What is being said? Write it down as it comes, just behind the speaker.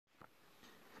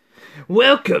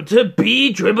Welcome to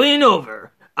Be Dribbling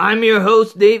Over. I'm your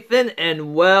host, Nathan,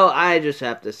 and well, I just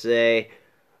have to say,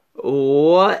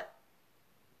 what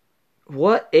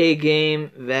a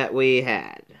game that we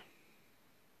had.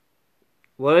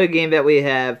 What a game that we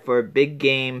had for Big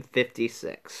Game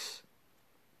 56.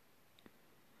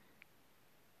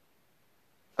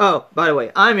 Oh, by the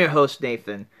way, I'm your host,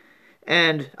 Nathan,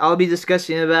 and I'll be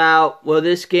discussing about, will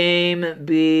this game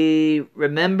be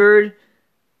remembered?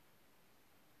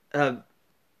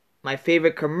 My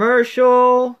favorite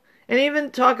commercial, and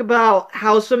even talk about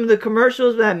how some of the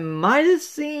commercials that might have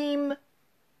seemed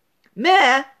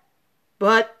meh,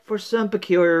 but for some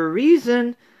peculiar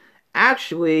reason,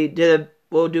 actually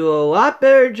will do a lot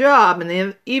better job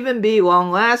and even be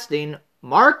long-lasting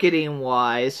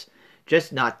marketing-wise,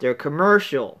 just not their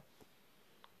commercial.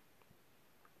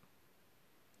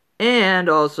 And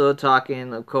also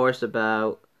talking, of course,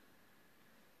 about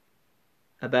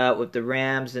with the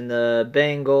Rams and the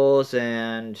Bengals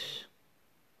and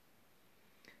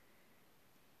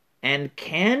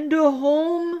can the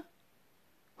home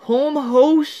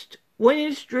host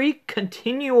winning streak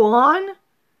continue on?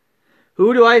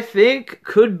 Who do I think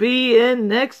could be in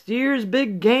next year's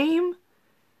big game?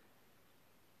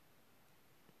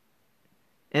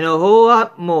 And a whole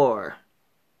lot more.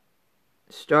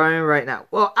 Starting right now.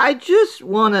 Well, I just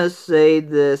want to say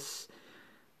this.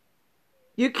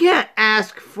 You can't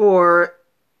ask for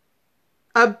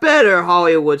a better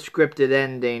Hollywood scripted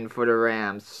ending for the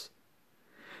Rams.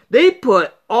 They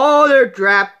put all their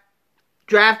draft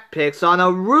picks on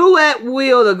a roulette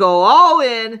wheel to go all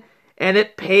in, and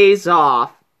it pays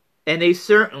off. And they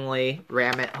certainly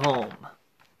ram it home.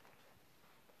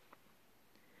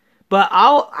 But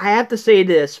I have to say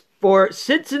this. For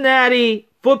Cincinnati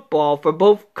football, for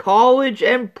both college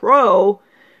and pro,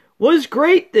 was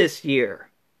great this year.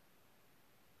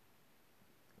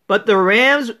 But the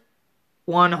Rams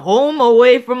won home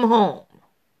away from home.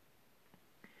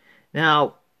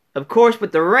 Now, of course,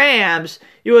 with the Rams,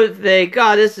 you would think,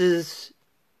 oh, this is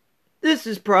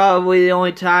probably the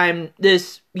only time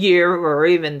this year or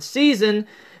even season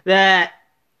that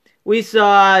we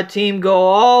saw a team go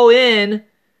all in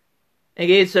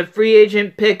against the free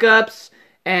agent pickups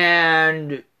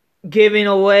and giving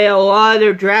away a lot of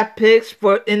their draft picks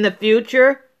for in the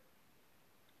future.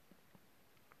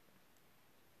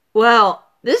 Well,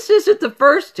 this isn't the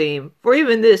first team for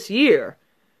even this year.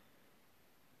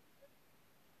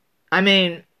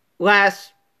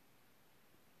 Last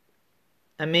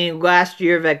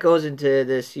year that goes into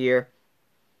this year.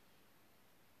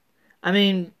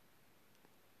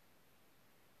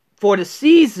 For the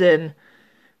season,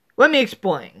 let me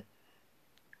explain.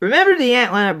 Remember the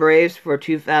Atlanta Braves for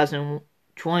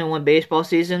 2021 baseball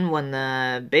season when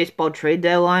the baseball trade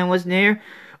deadline was near?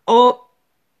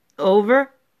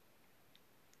 Over?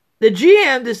 The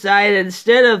GM decided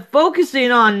instead of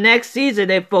focusing on next season,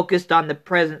 they focused on the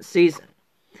present season.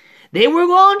 They were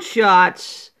long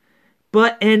shots,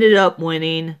 but ended up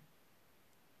winning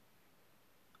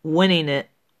it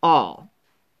all.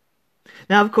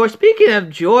 Now, of course, speaking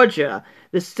of Georgia,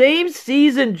 the same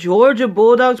season Georgia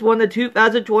Bulldogs won the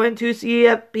 2022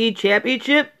 CFP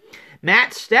Championship,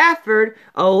 Matt Stafford,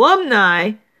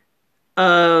 alumni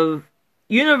of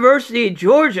University of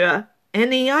Georgia. And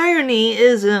the irony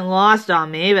isn't lost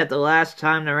on me that the last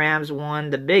time the Rams won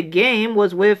the big game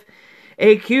was with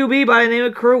a QB by the name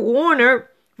of Kurt Warner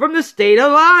from the state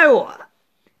of Iowa.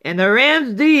 And the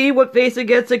Rams D would face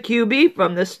against a QB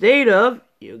from the state of,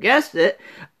 you guessed it,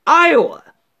 Iowa.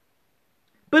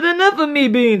 But enough of me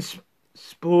being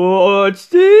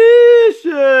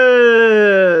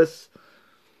sportstitious.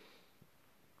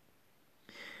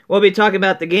 We'll be talking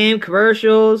about the game,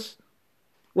 commercials,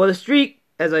 the streak.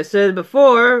 As I said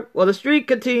before, will the streak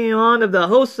continue on of the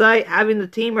host site having the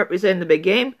team representing the big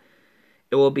game?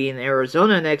 It will be in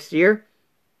Arizona next year.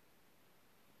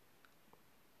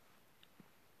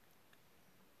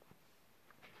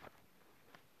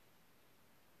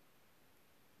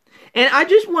 And I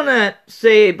just want to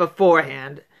say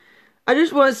beforehand, I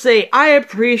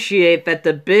appreciate that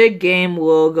the big game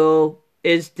logo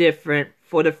is different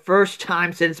for the first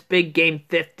time since Big Game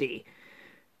 50.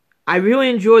 I really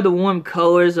enjoy the warm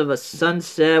colors of a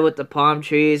sunset with the palm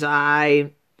trees. Well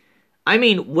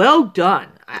done.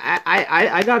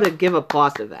 I gotta give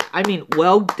applause to that.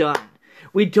 Well done.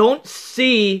 We don't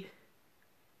see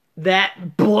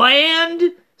that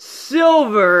bland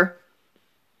silver,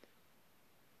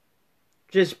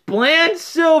 just bland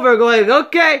silver going,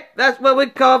 okay, that's what we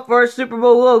call for our Super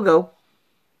Bowl logo.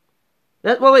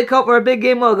 That's what we call for our big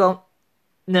game logo.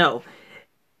 No.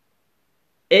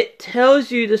 It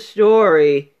tells you the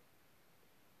story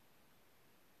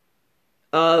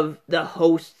of the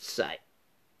host site.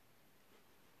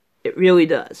 It really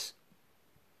does.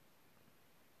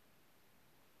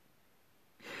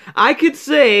 I could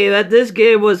say that this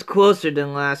game was closer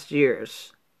than last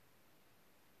year's.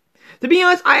 To be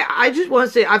honest, I just want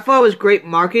to say I thought it was great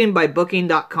marketing by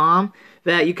Booking.com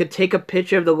that you could take a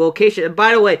picture of the location. And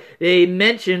by the way, they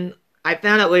mentioned, I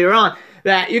found out later on,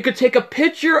 that you could take a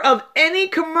picture of any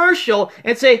commercial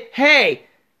and say, hey,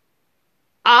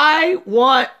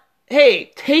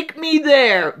 take me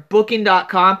there,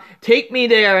 Booking.com. Take me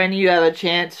there and you have a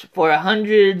chance for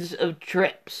hundreds of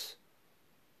trips.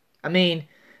 I mean,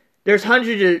 there's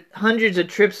hundreds of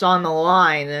trips on the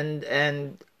line,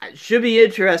 and it should be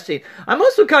interesting. I'm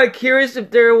also kind of curious if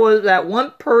there was that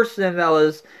one person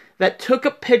that took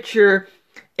a picture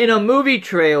in a movie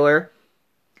trailer,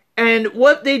 and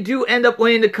what they do end up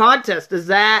winning the contest. Does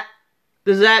that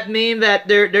mean that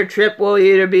their trip will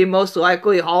either be most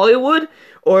likely Hollywood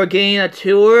or getting a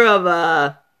tour of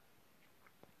a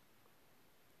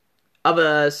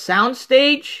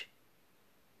soundstage?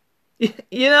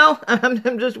 You know,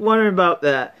 I'm just wondering about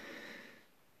that.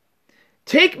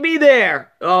 Take me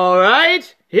there,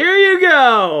 alright? Here you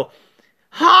go.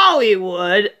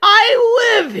 Hollywood,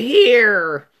 I live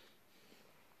here.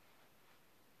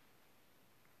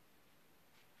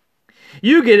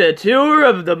 You get a tour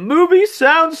of the movie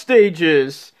sound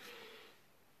stages.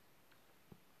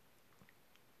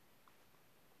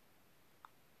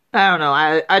 I don't know,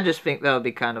 I just think that would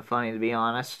be kind of funny, to be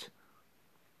honest.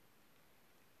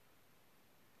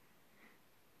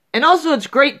 And also, it's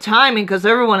great timing because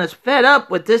everyone is fed up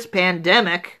with this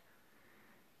pandemic.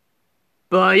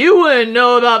 But you wouldn't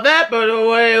know about that, by the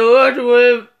way.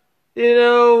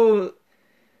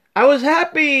 I was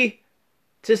happy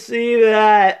to see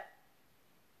that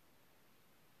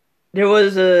there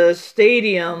was a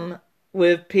stadium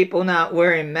with people not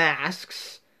wearing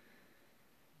masks.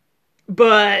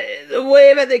 But the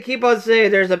way that they keep on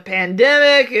saying there's a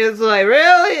pandemic, it's like,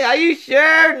 really? Are you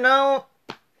sure? No.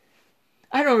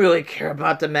 I don't really care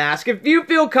about the mask. If you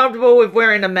feel comfortable with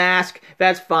wearing a mask,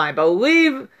 that's fine. But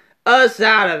leave us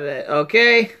out of it,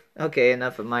 okay? Okay,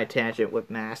 enough of my tangent with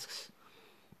masks.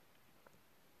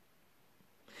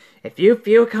 If you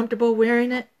feel comfortable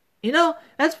wearing it,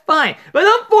 that's fine. But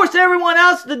don't force everyone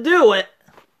else to do it.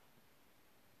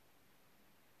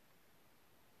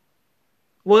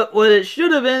 What it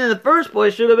should have been in the first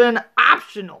place should have been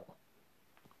optional.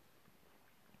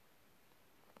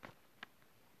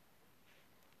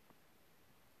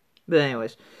 But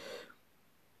anyways,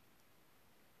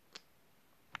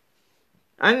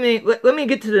 I mean, let me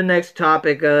get to the next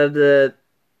topic of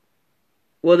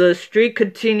will the streak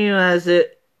continue as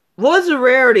it was a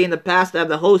rarity in the past to have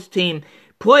the host team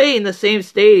play in the same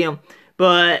stadium,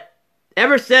 but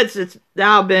ever since it's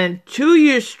now been 2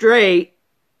 years straight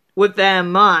with that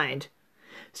in mind.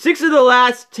 6 of the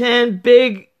last 10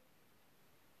 big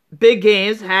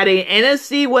games had a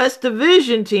NFC West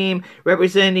Division team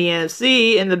representing the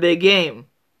NFC in the big game.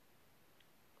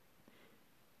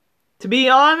 To be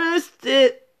honest,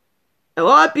 a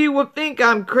lot of people would think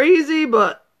I'm crazy,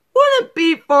 but wouldn't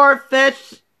be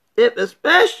far-fetched,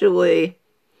 especially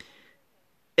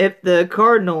if the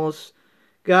Cardinals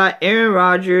got Aaron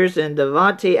Rodgers and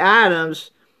Davante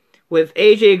Adams with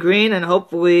AJ Green and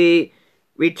hopefully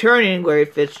returning Larry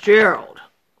Fitzgerald.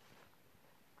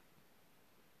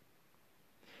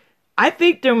 I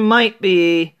think there might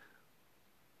be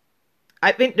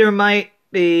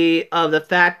of the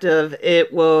fact of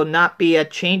it will not be a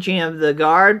changing of the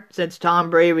guard. Since Tom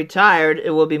Brady retired,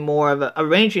 it will be more of a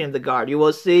arranging of the guard. You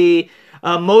will see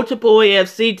multiple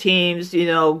AFC teams,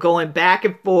 going back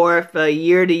and forth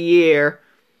year to year,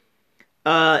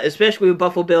 especially with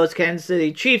Buffalo Bills, Kansas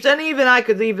City Chiefs, and I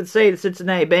could even say the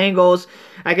Cincinnati Bengals.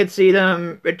 I could see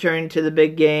them returning to the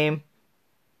big game.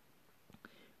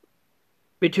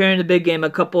 Returning to the big game a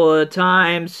couple of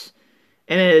times,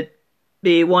 and it'd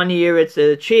be 1 year it's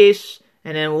the Chiefs,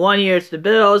 and then 1 year it's the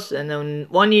Bills, and then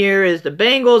 1 year is the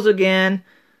Bengals again.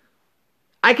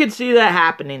 I could see that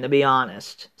happening, to be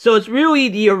honest. So it's really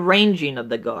the arranging of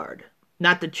the guard,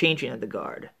 not the changing of the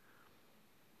guard.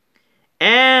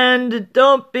 And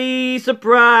don't be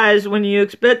surprised when you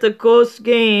expect a close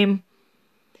game,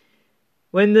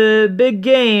 when the big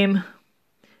game...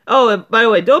 Oh, and by the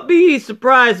way, don't be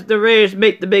surprised if the Raiders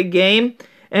make the big game,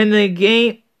 and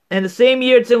the same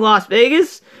year it's in Las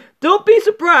Vegas. Don't be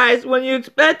surprised when you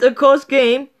expect a close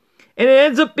game, and it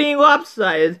ends up being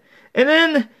lopsided. And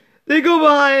then they go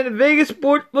behind Vegas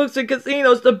sportsbooks and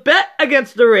casinos to bet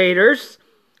against the Raiders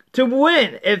to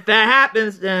win. If that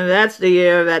happens, then that's the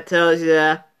year that tells you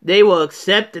that they will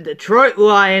accept the Detroit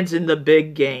Lions in the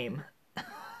big game.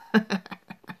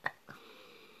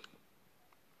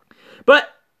 But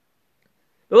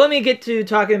let me get to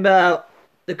talking about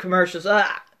the commercials.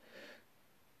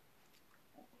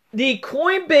 The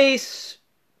Coinbase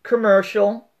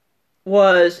commercial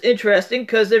was interesting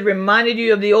because it reminded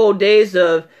you of the old days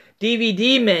of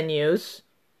DVD menus,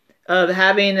 of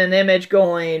having an image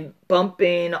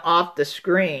bumping off the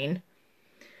screen.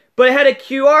 But it had a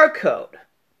QR code.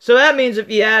 So that means if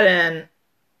you had an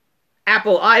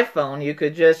Apple iPhone, you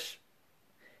could just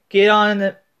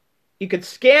you could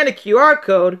scan a QR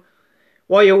code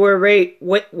while you were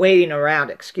waiting around,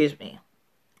 excuse me.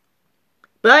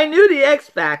 But I knew the X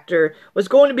Factor was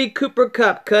going to be Cooper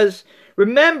Kupp, because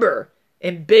remember,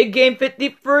 in Big Game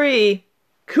 53,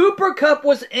 Cooper Kupp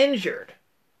was injured.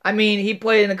 I mean, he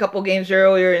played in a couple games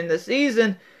earlier in the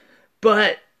season,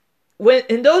 but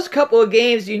in those couple of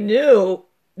games, you knew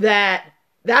that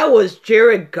was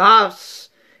Jared Goff's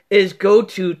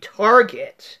go-to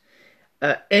target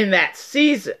in that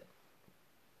season.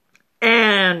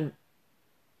 And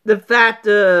the fact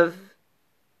of,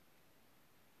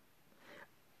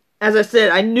 as I said,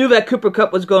 I knew that Cooper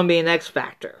Kupp was going to be an X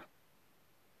Factor.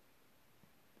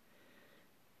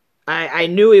 I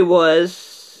knew he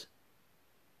was.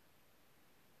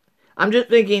 I'm just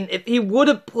thinking, if he would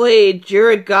have played,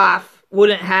 Jared Goff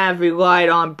wouldn't have relied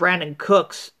on Brandon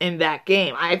Cooks in that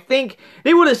game. I think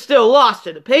they would have still lost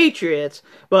to the Patriots,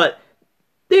 but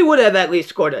they would have at least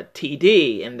scored a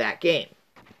TD in that game.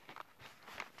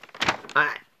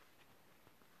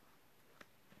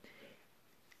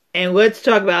 And let's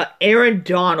talk about Aaron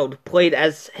Donald played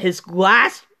as his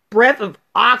last breath of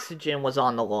oxygen was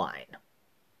on the line.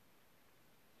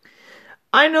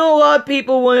 I know a lot of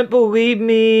people wouldn't believe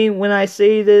me when I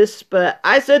say this, but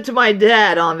I said to my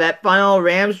dad on that final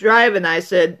Rams drive, and I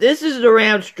said, this is the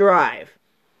Rams drive.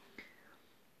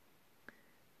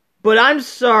 But I'm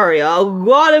sorry, a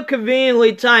lot of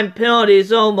conveniently timed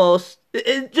penalties almost,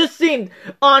 it just seemed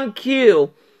on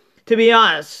cue, to be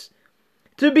honest.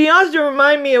 To be honest, it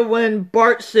reminded me of when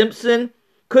Bart Simpson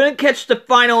couldn't catch the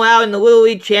final out in the Little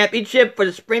League Championship for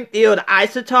the Springfield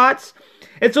Isotots.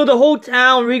 And so the whole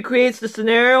town recreates the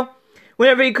scenario.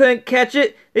 Whenever he couldn't catch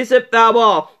it, they said foul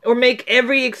ball, or make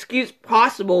every excuse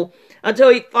possible until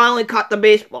he finally caught the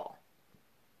baseball.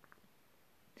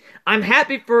 I'm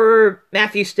happy for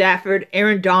Matthew Stafford,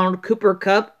 Aaron Donald, Cooper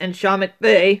Kupp, and Sean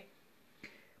McVay.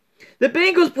 The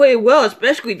Bengals played well,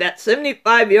 especially that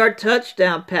 75-yard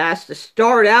touchdown pass to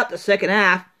start out the second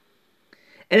half,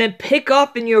 and then pick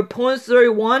off in your opponent's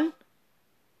 31.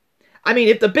 I mean,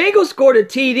 if the Bengals scored a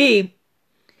TD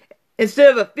instead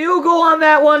of a field goal on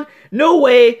that one, no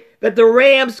way that the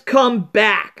Rams come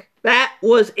back. That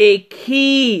was a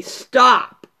key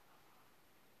stop.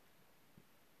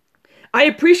 I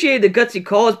appreciated the gutsy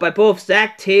calls by both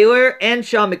Zach Taylor and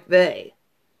Sean McVay.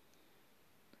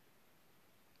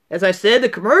 As I said, the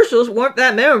commercials weren't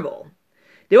that memorable.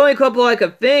 The only couple I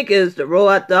could think is the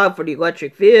rollout dog for the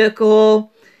electric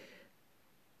vehicle,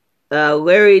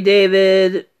 Larry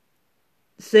David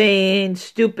saying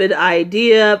stupid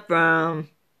idea for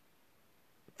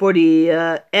the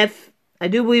I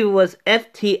do believe it was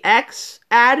FTX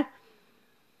ad,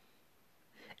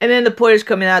 and then the players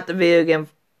coming out the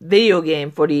video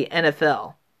game for the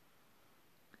NFL.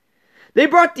 They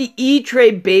brought the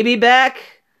E-Trade baby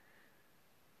back,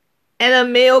 and a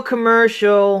mayo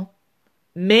commercial,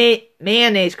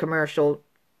 mayonnaise commercial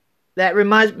that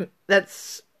might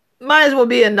as well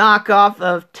be a knockoff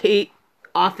of Tate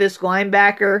Office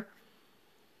Linebacker.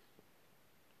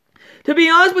 To be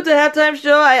honest with the halftime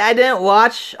show, I didn't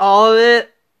watch all of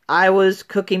it. I was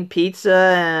cooking pizza,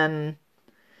 and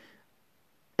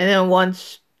then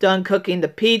once done cooking the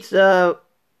pizza,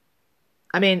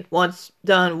 once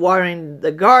done watering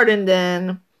the garden,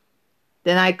 then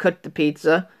I cooked the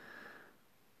pizza.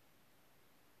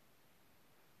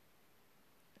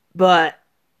 But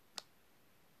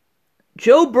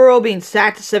Joe Burrow being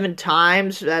sacked 7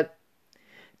 times, that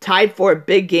tied for a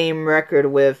big game record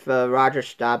with Roger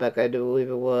Staubach. I do believe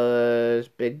it was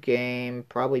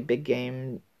probably big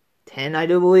game 10, I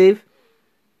do believe.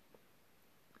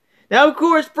 Now, of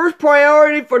course, first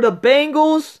priority for the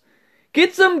Bengals,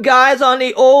 get some guys on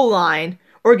the O-line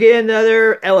or get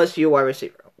another LSU wide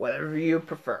receiver, whatever you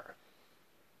prefer.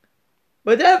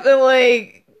 But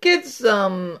definitely get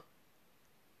some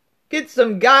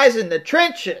guys in the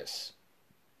trenches.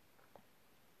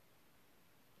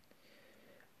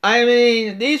 I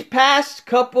mean, these past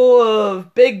couple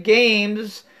of big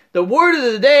games, the word of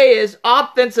the day is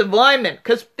offensive linemen.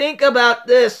 Because think about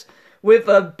this. With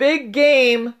a big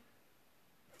game,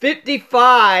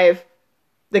 55,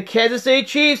 the Kansas City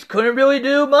Chiefs couldn't really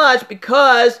do much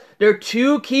because their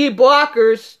 2 key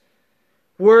blockers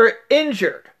were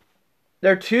injured.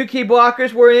 Their 2 key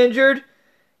blockers were injured.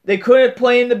 They couldn't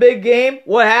play in the big game.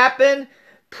 What happened?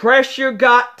 Pressure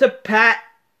got to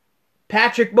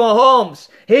Patrick Mahomes.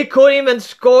 He couldn't even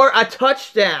score a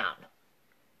touchdown.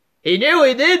 He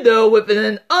nearly did, though, with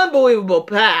an unbelievable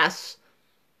pass.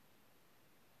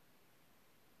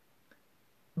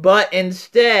 But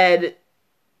instead,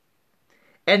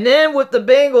 and then with the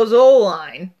Bengals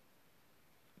O-line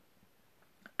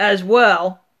as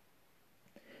well,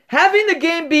 having the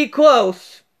game be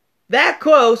close, that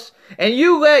close, and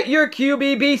you let your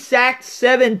QB be sacked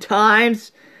 7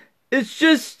 times, it's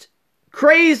just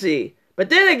crazy. But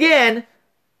then again,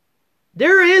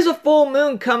 there is a full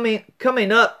moon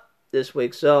coming up this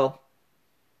week, so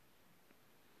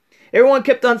everyone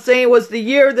kept on saying it was the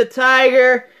year of the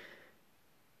tiger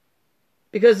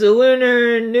because of the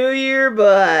Lunar New Year,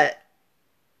 but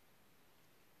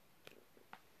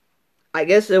I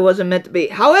guess it wasn't meant to be.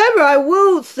 However, I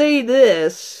will say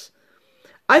this.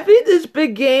 I think this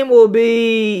big game will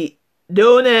be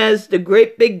known as the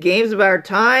great big games of our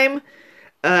time.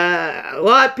 A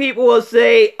lot of people will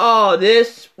say, oh,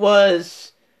 this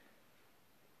was,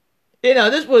 as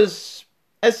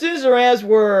soon as the Rams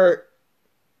were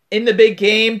in the big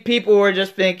game, people were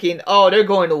just thinking, oh, they're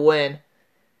going to win.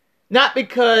 Not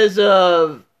because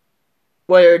of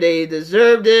whether they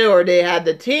deserved it or they had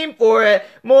the team for it.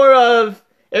 More of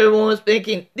everyone was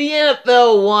thinking, the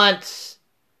NFL wants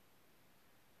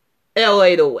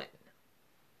LA to win.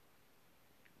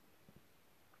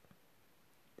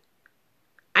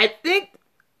 I think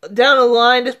down the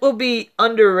line, this will be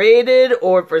underrated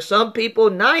or for some people,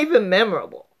 not even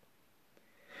memorable.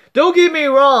 Don't get me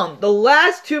wrong, the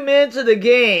last 2 minutes of the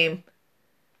game,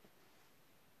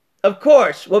 of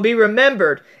course, will be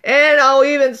remembered. And I'll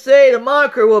even say the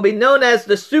moniker will be known as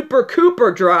the Super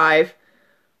Cooper Drive.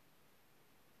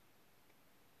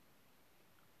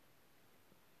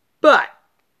 But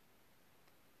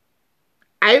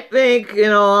I think,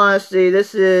 in all honesty,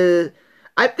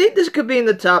 I think this could be in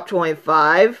the top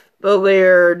 25, but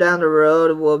later down the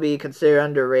road will be considered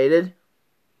underrated.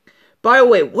 By the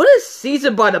way, what a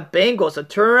season by the Bengals. A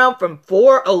turnaround from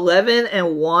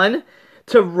 4-11-1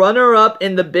 to runner-up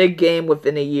in the big game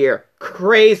within a year.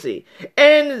 Crazy.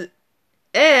 And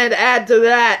add to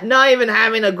that, not even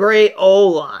having a great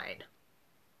O-line.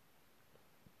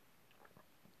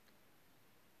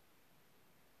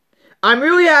 I'm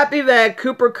really happy that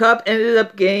Cooper Kupp ended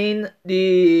up getting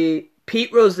the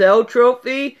Pete Rozelle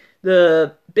trophy,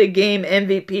 the big game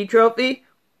MVP trophy,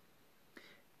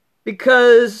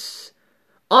 because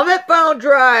on that final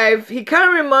drive, he kind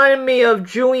of reminded me of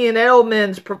Julian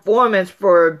Edelman's performance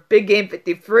for Big Game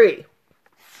 53,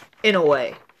 in a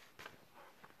way.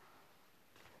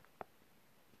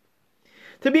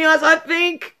 To be honest, I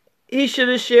think he should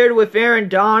have shared with Aaron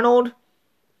Donald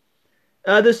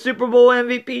the Super Bowl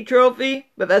MVP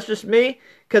trophy, but that's just me.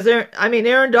 Because,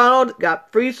 Aaron Donald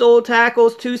got 3 solo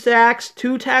tackles, 2 sacks,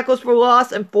 2 tackles for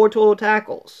loss, and 4 total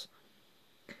tackles.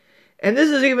 And this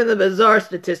is even the bizarre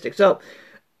statistic. So,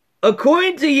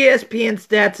 according to ESPN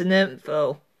Stats and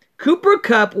Info, Cooper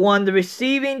Kupp won the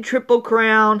receiving triple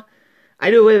crown.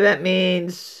 I don't know what that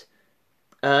means.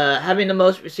 Having the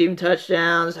most receiving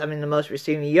touchdowns, having the most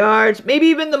receiving yards, maybe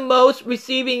even the most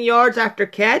receiving yards after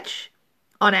catch.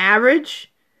 On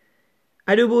average,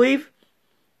 I do believe.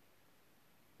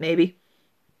 Maybe.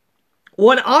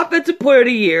 Won Offensive Player of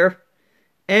the Year.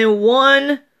 And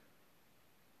won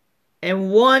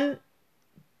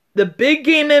the big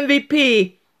game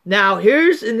MVP. Now,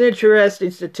 here's an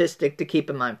interesting statistic to keep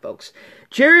in mind, folks.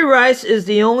 Jerry Rice is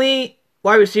the only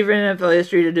wide receiver in NFL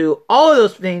history to do all of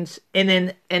those things in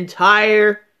an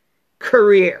entire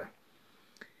career.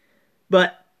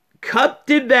 But Kupp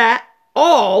did that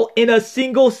all in a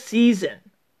single season.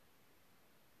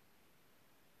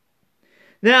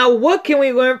 Now, what can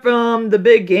we learn from the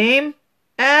big game?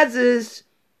 As is,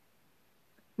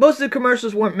 most of the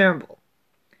commercials weren't memorable.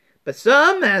 But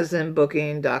some, as in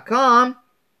Booking.com,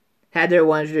 had their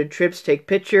 100 trips take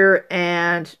picture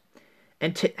and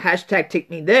hashtag take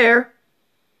me there.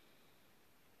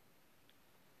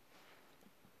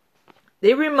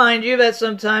 They remind you that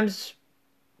sometimes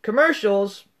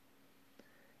commercials,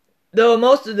 though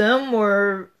most of them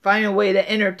were finding a way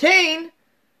to entertain,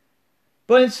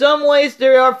 but in some ways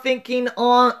they are thinking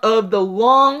of the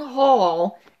long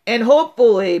haul, and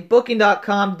hopefully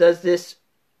Booking.com does this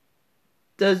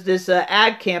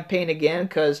ad campaign again,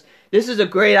 because this is a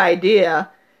great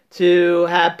idea to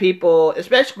have people,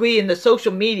 especially in the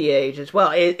social media age as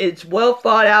well. It's well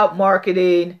thought out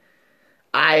marketing.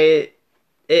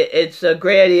 It's a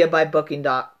great idea by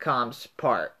Booking.com's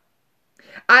part.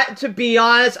 To be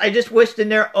honest, I just wished in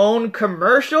their own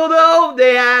commercial, though,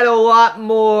 they had a lot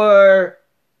more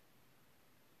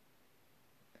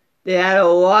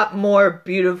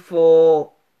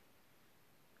beautiful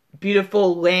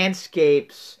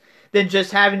landscapes than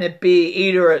just having it be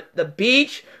either at the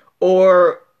beach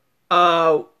or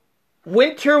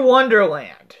Winter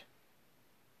Wonderland.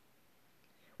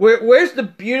 Where's the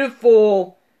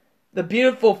beautiful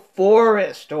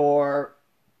forest? Or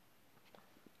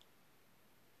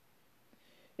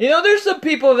there's some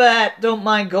people that don't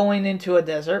mind going into a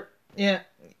desert. Yeah,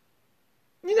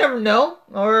 you never know.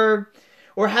 Or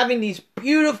having these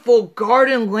beautiful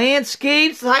garden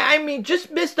landscapes. I mean,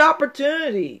 just missed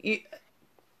opportunity.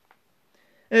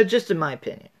 Just in my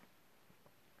opinion.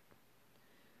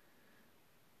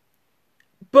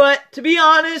 But to be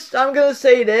honest, I'm gonna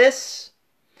say this.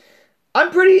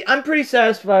 I'm pretty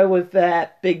satisfied with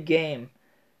that big game.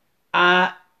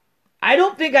 I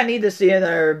don't think I need to see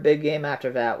another big game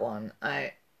after that one.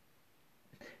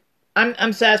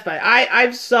 I'm satisfied.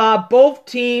 I've saw both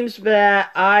teams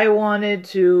that I wanted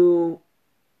to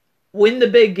win the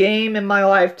big game in my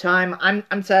lifetime.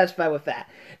 I'm satisfied with that.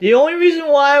 The only reason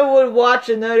why I would watch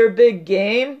another big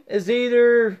game is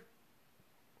either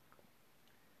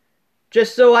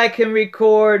just so I can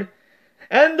record,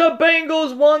 and the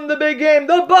Bengals won the big game.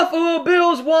 The Buffalo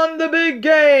Bills won the big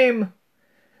game.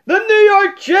 The New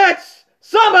York Jets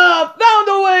somehow found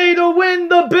a way to win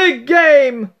the big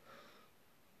game.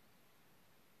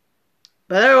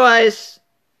 But otherwise,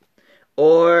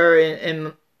 or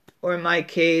in my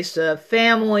case,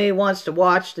 family wants to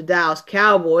watch the Dallas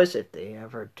Cowboys if they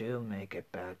ever do make it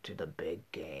back to the big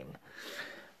game.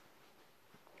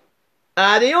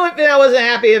 The only thing I wasn't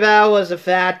happy about was the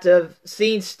fact of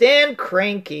seeing Stan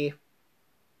Kroenke.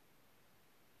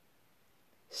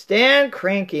 Stan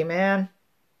Kroenke, man.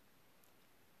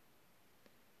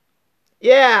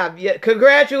 Yeah,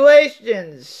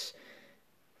 congratulations.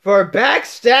 For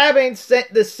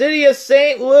backstabbing the city of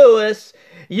St. Louis,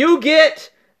 you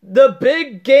get the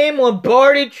big game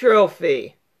Lombardi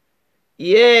trophy.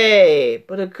 Yay.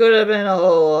 But it could have been a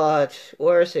whole lot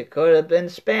worse. It could have been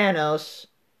Spanos.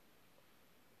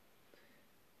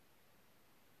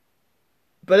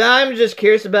 But I'm just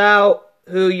curious about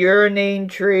who your name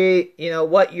tree,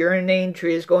 what your name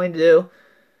tree is going to do.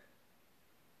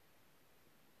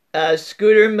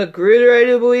 Scooter Magruder, I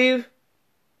do believe.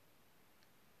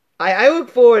 I look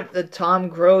forward to Tom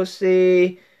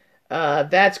Grossi.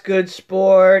 That's Good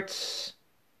Sports.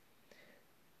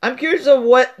 I'm curious of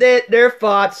what their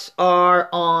thoughts are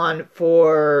on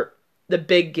for the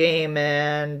big game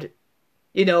and,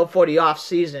 for the off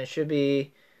season. Should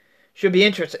be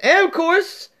interesting. And of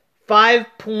course,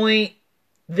 5-point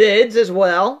vids as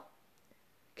well.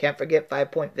 Can't forget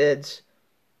 5-point vids.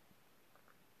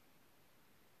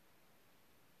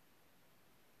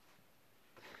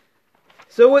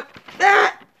 So with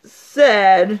that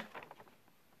said,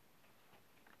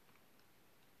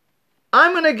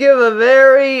 I'm going to give a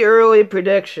very early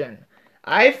prediction.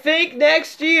 I think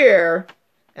next year,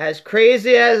 as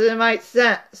crazy as it might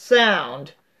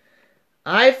sound,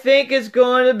 I think it's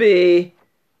going to be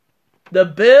the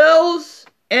Bills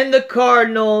and the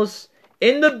Cardinals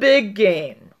in the big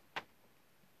game.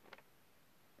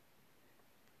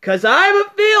 Because I have a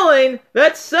feeling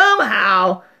that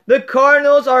somehow the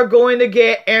Cardinals are going to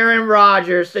get Aaron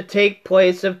Rodgers to take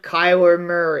place of Kyler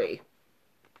Murray.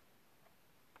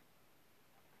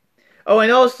 Oh,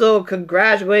 and also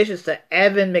congratulations to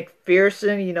Evan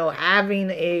McPherson,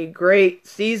 having a great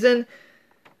season.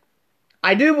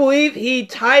 I do believe he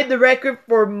tied the record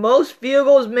for most field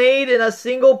goals made in a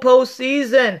single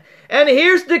postseason. And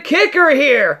here's the kicker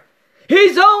here.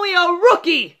 He's only a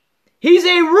rookie. He's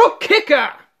a rook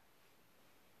kicker.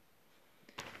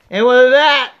 And with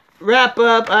that wrap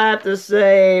up, I have to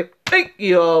say thank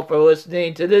you all for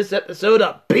listening to this episode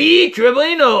of Be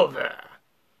Dribbling Over.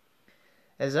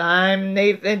 As I'm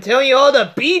Nathan telling you all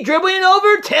to be dribbling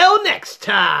over till next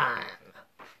time.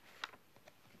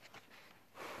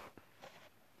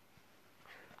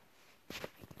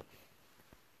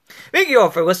 Thank you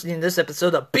all for listening to this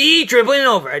episode of Be Dribbling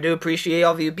Over. I do appreciate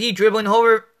all of you Be Dribbling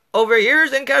Over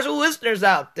ears and casual listeners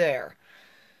out there.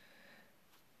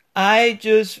 I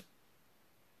just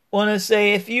want to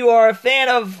say, if you are a fan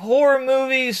of horror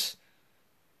movies,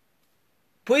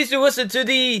 please do listen to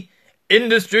the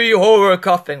Industry Horror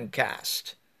Coffin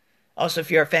Cast. Also,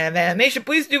 if you're a fan of animation,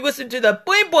 please do listen to the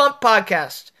Blame Blunt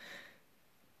Podcast.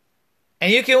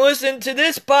 And you can listen to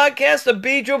this podcast of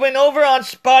Be Dribbling Over on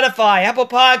Spotify, Apple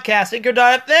Podcasts,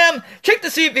 Anchor.fm. Check to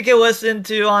see if you can listen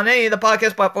to on any of the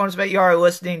podcast platforms that you are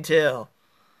listening to.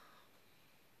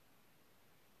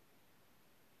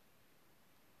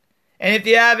 And if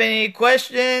you have any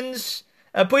questions,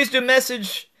 please do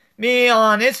message me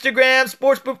on Instagram,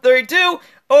 sportsbook32,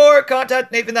 or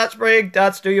contact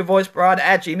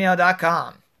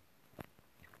nathan.sprague.studiovoicebroad@gmail.com.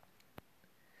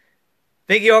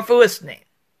 Thank you all for listening.